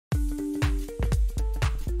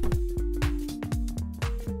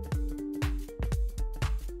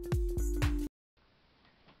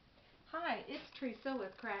Theresa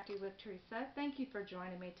with Crafty with Theresa. Thank you for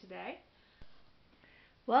joining me today.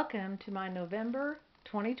 Welcome to my November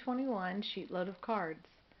 2021 sheetload of cards.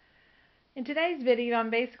 In today's video, I'm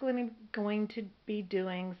basically going to be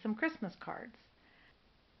doing some Christmas cards.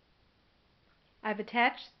 I've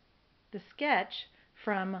attached the sketch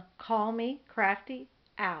from Call Me Crafty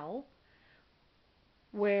Owl,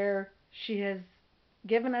 where she has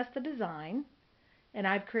given us the design, and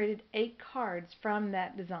I've created 8 cards from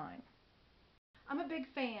that design. I'm a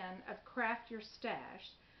big fan of Craft Your Stash,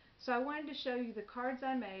 so I wanted to show you the cards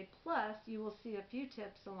I made, plus you will see a few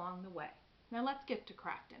tips along the way. Now let's get to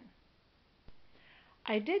crafting.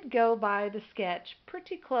 I did go by the sketch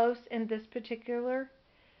pretty close in this particular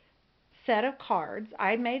set of cards.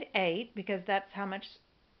 I made 8 because that's how much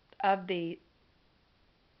of the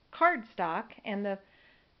cardstock and the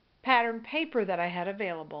pattern paper that I had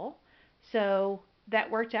available. So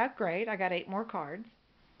that worked out great. I got 8 more cards.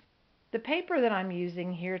 The paper that I'm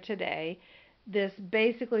using here today, this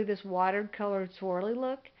watercolor swirly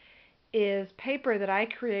look, is paper that I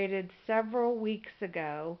created several weeks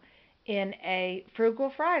ago in a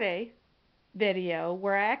Frugal Friday video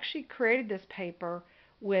where I actually created this paper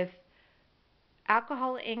with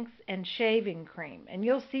alcohol inks and shaving cream. And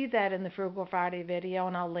you'll see that in the Frugal Friday video,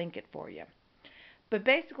 and I'll link it for you. But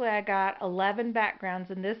basically I got 11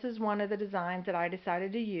 backgrounds, and this is one of the designs that I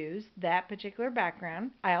decided to use, that particular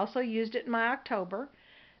background. I also used it in my October,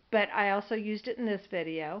 but I also used it in this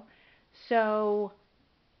video. So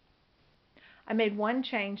I made one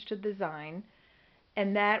change to the design,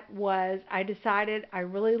 and that was I decided I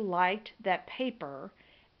really liked that paper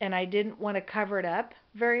and I didn't want to cover it up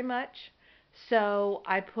very much. So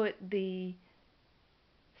I put the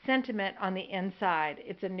sentiment on the inside.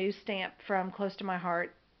 It's a new stamp from Close to My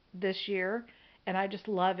Heart this year, and I just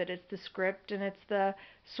love it. It's the script and it's the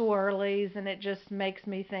swirlies, and it just makes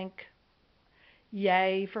me think,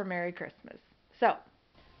 yay for Merry Christmas. So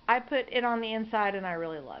I put it on the inside and I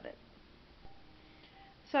really love it.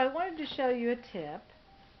 So I wanted to show you a tip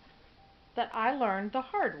that I learned the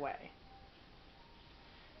hard way.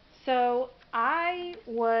 So I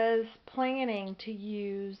was planning to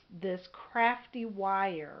use this crafty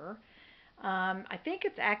wire. I think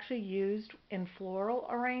it's actually used in floral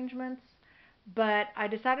arrangements, but I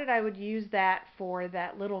decided I would use that for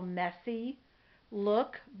that little messy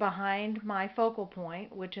look behind my focal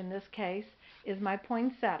point, which in this case is my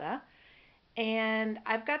poinsettia. And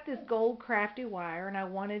I've got this gold crafty wire, and I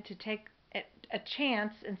wanted to take a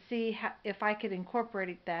chance and see if I could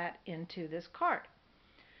incorporate that into this card.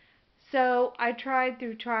 So I tried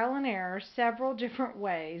through trial and error several different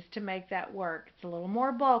ways to make that work. It's a little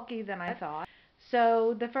more bulky than I thought.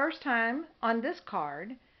 So the first time on this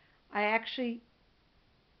card, I actually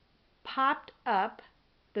popped up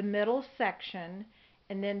the middle section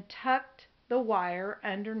and then tucked the wire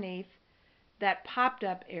underneath that popped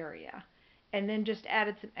up area, and then just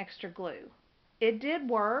added some extra glue. It did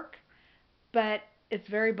work, but it's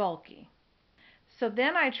very bulky. So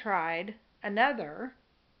then I tried another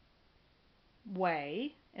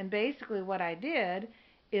way, and basically what I did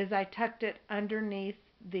is I tucked it underneath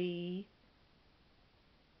the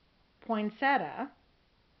poinsettia,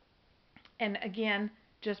 and again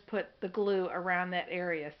just put the glue around that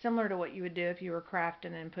area, similar to what you would do if you were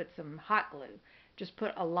crafting and put some hot glue. Just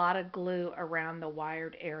put a lot of glue around the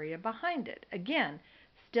wired area behind it. Again,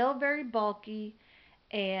 still very bulky,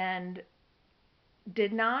 and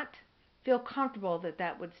did not feel comfortable that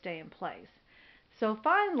that would stay in place. So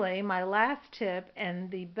finally, my last tip,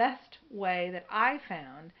 and the best way that I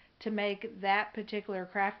found to make that particular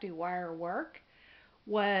crafty wire work,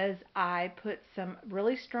 was I put some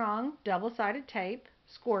really strong double-sided tape,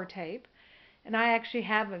 score tape, and I actually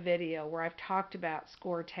have a video where I've talked about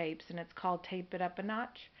score tapes, and it's called Tape It Up a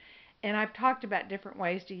Notch. And I've talked about different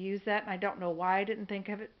ways to use that, and I don't know why I didn't think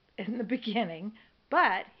of it in the beginning,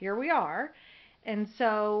 but here we are. And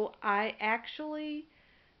so I actually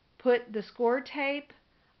put the score tape,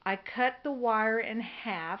 I cut the wire in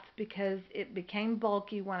half because it became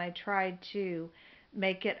bulky when I tried to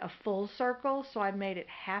make it a full circle, so I made it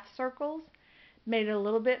half circles, made it a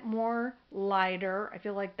little bit more lighter. I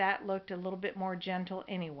feel like that looked a little bit more gentle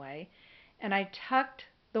anyway. And I tucked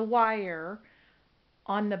the wire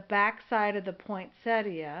on the back side of the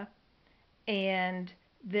poinsettia, and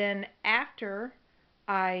then after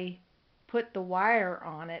I put the wire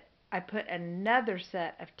on it, I put another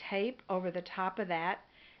set of tape over the top of that,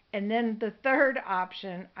 and then the third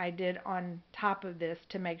option I did on top of this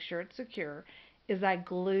to make sure it's secure is I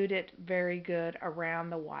glued it very good around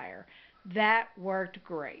the wire. That worked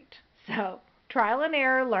great. So trial and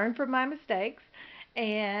error, learn from my mistakes,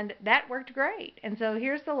 and that worked great. And so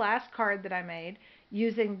here's the last card that I made.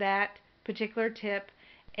 using that particular tip,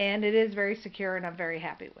 and it is very secure and I'm very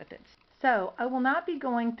happy with it. So I will not be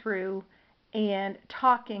going through and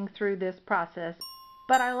talking through this process,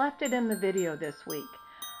 but I left it in the video this week.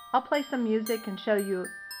 I'll play some music and show you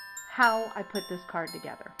how I put this card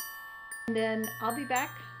together. And then I'll be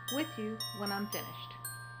back with you when I'm finished.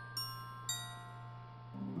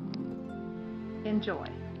 Enjoy.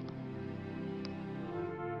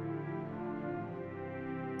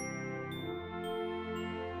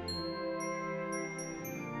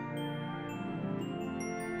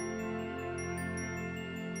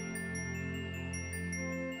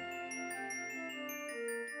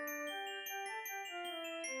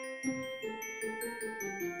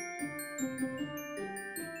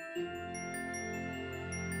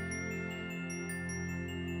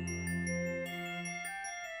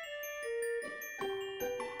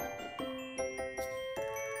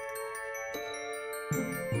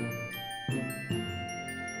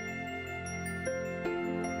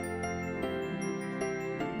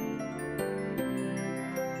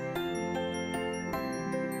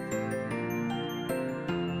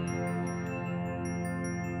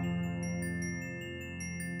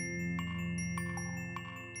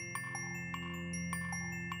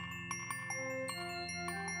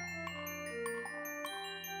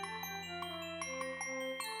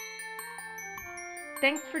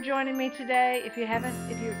 Thanks for joining me today. If you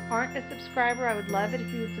aren't a subscriber, I would love it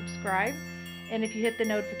if you would subscribe. And if you hit the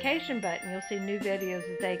notification button, you'll see new videos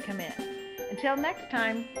as they come in. Until next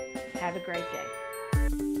time, have a great day.